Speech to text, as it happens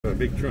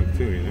big trunk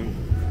too, you know.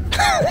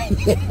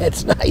 Yeah,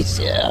 it's nice,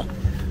 yeah.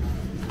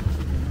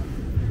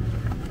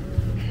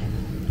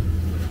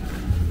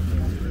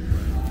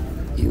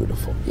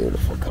 Beautiful,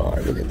 beautiful car.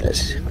 Look at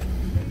this.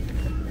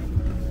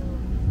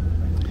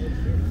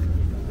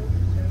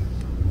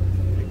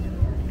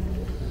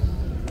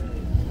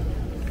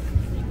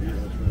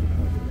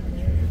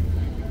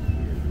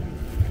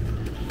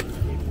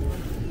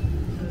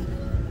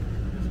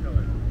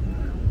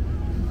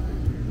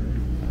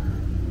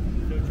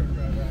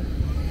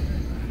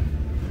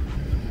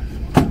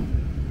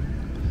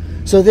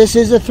 So this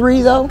is a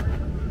 3, though?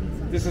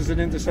 This is an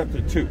Interceptor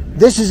 2.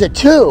 This is a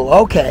 2,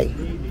 okay.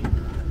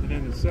 And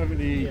then in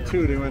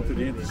 72, they went to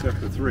the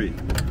Interceptor 3.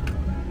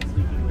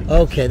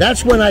 Okay,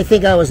 that's when I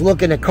think I was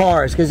looking at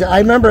cars, because I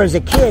remember as a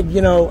kid,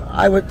 you know,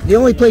 the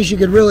only place you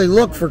could really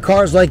look for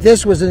cars like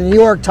this was in the New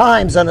York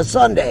Times on a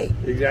Sunday.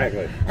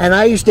 Exactly. And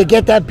I used to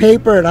get that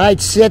paper, and I'd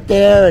sit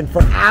there and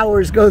for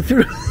hours go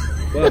through.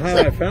 Well, how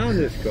I found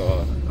this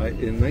car,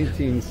 in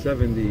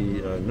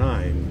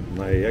 1979,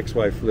 my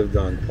ex-wife lived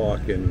on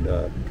Park and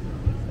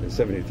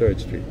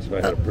 73rd Street. So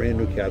I had a brand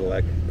new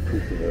Cadillac,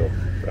 Cooperville,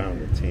 brown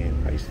and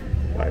tan, nice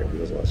wire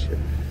wheels, all that shit.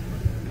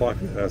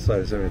 Parked outside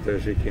of 73rd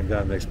Street, came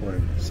down the next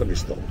morning, somebody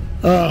stole it.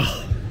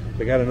 Oh.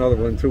 I got another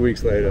one 2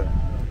 weeks later,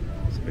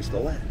 somebody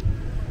stole that.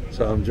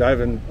 So I'm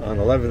driving on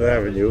 11th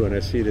Avenue and I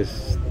see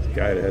this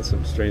guy that had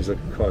some strange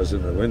looking cars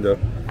in the window.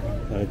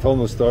 And I told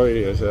him the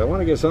story. I said, I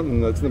want to get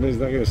something that nobody's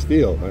not going to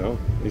steal, you know.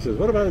 He says,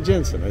 what about a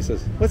Jensen? I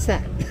says, what's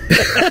that?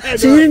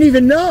 So you didn't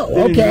even know,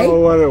 okay. Didn't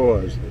know what it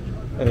was.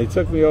 And he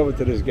took me over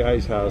to this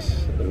guy's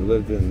house who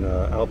lived in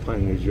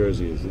Alpine, New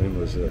Jersey. His name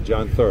was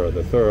John Thorough,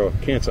 the Thorough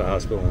Cancer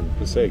Hospital in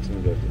Passaic,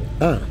 New Jersey.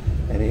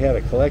 And he had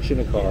a collection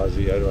of cars.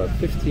 He had about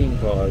 15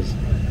 cars.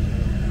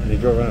 And he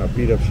drove around a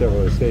beat-up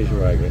Chevrolet station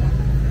wagon.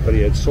 But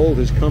he had sold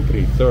his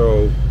company,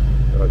 Thorough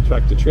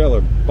Tractor-Trailer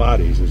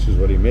Bodies, which is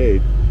what he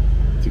made,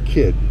 to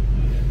Kid.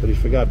 But he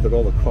forgot that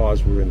all the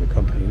cars were in the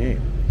company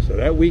name. So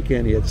that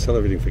weekend, he had to sell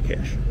everything for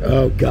cash.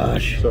 Oh,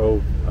 gosh.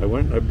 So I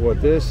went and I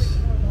bought this,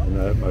 and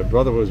my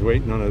brother was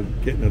waiting on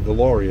getting a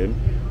DeLorean,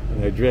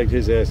 and I dragged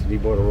his ass, and he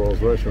bought a Rolls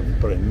Royce from him.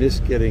 But I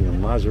missed getting a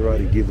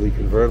Maserati Ghibli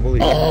convertible.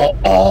 Like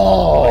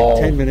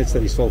 10 minutes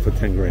that he sold for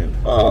 10 grand.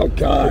 Oh,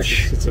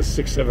 gosh. It's a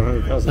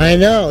 $600,000-$700,000. I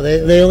know.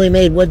 They only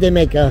made, what'd they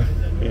make,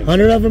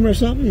 100 of them or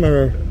something?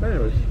 Or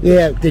anyways,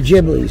 yeah, the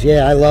Ghiblis.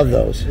 Yeah, I love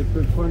those. It's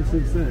been fun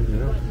since then, you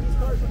know.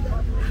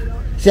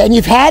 And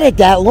you've had it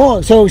that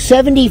long. So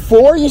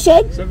 74, you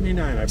said?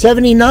 79.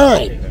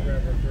 79.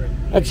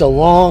 That's a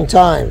long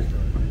time.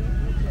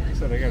 I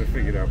said I got to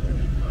figure it out.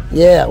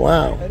 Yeah,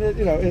 wow. And it,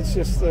 you know, it's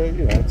just, you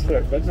know, it's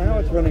there. But now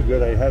it's running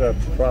good. I had a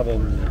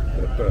problem.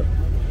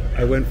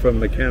 I went from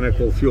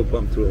mechanical fuel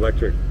pump to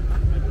electric.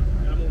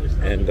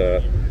 And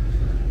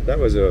that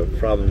was a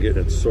problem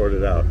getting it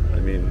sorted out.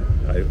 I mean,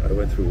 I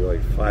went through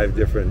like 5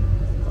 different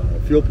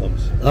fuel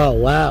pumps. Oh,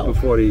 wow.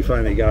 Before he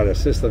finally got a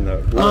system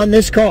that worked. On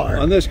this car?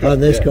 On this car. On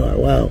this car,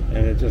 wow.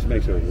 And it just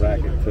makes it a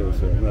racket too,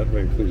 so I'm not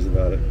very pleased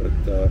about it.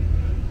 But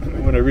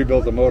when I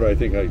rebuilt the motor, I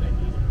think I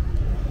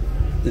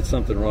did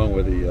something wrong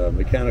with the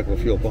mechanical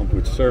fuel pump,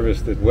 which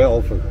serviced it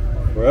well for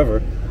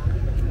forever.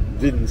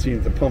 Didn't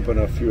seem to pump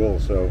enough fuel,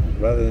 so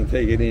rather than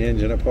taking the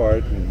engine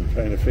apart and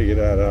trying to figure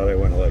that out, I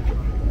went electric.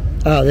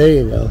 Oh, there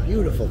you go.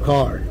 Beautiful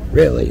car,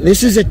 really.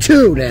 This is a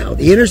 2 now,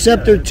 the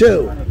Interceptor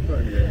 2.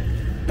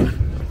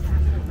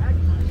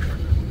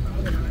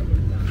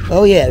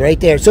 Oh yeah, right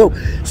there. So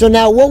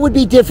now, what would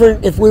be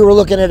different if we were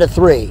looking at a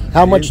 3?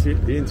 How much?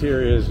 The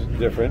interior is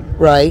different,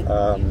 right? You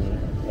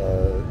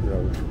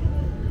know,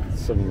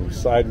 some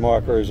side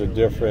markers are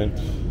different.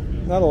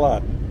 Not a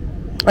lot.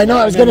 I know.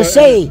 I was going to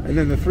say. And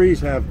then the 3s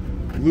have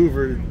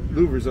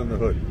louvers on the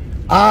hood.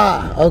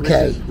 Ah,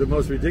 okay. Which is the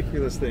most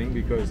ridiculous thing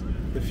because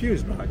the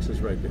fuse box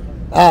is right there.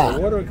 Ah. The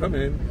water will come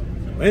in,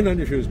 land on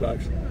your fuse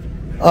box.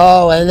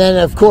 Oh, and then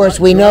of course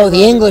we know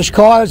the English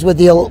cars with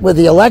the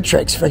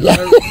electrics. Forget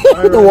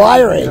the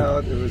wiring.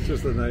 It was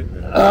just a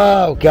nightmare.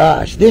 Oh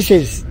gosh, this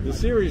is. The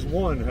Series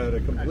 1 had a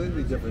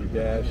completely different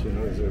dash, and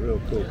it was a real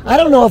cool car. I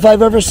don't know if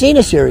I've ever seen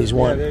a Series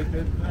 1. Yeah,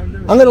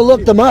 I'm going to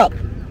look them up.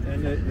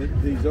 And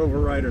these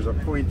overriders are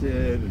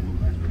pointed,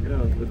 and, you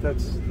know, but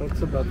that's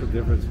about the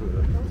difference with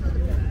it.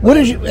 What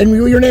is you? And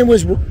your name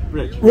was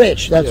Rich.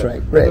 Rich, that's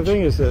right. Rich. The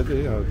thing is that,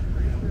 you know,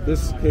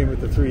 this came with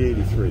the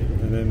 383,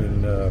 and then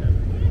in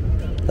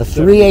a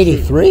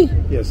 383?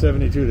 Yeah,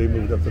 72 they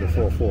moved up to the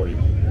 440.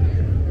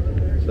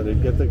 So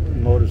they'd get the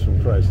motors from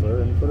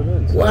Chrysler and put them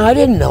in. So well, I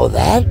didn't know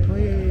that. Oh,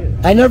 yeah.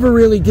 I never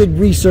really did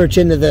research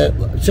into the.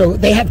 So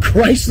they have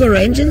Chrysler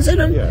engines in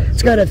them? Yeah.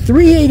 It's got a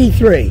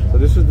 383. So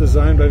this was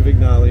designed by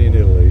Vignali in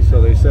Italy.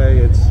 So they say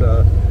it's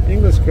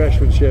English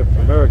craftsmanship,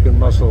 American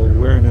muscle,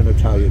 wearing an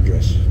Italian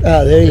dress.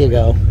 Oh, there you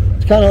go.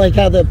 It's kind of like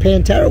how the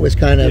Pantera was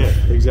kind of.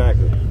 Yeah,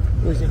 exactly.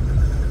 Was it?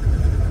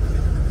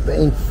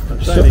 I'm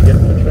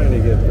trying to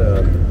get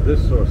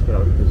this sourced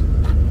out because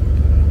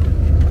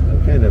I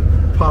kind of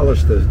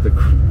polished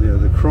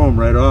the chrome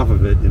right off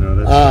of it. You know.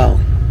 That's,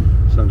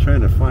 So I'm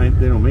trying to find.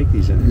 They don't make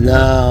these anymore.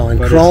 No, and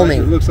but chroming.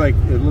 It looks like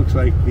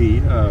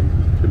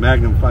the the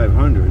Magnum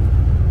 500,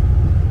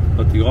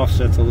 but the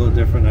offset's a little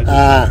different. I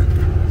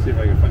just see if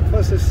I can find.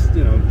 Plus, this,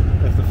 you know,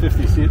 after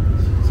 50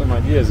 some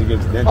odd years, it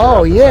gets dented.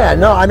 Oh yeah,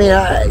 no, I mean,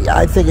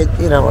 I think it.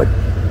 You know,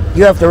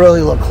 you have to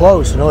really look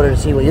close in order to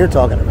see what you're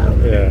talking about.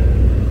 Yeah.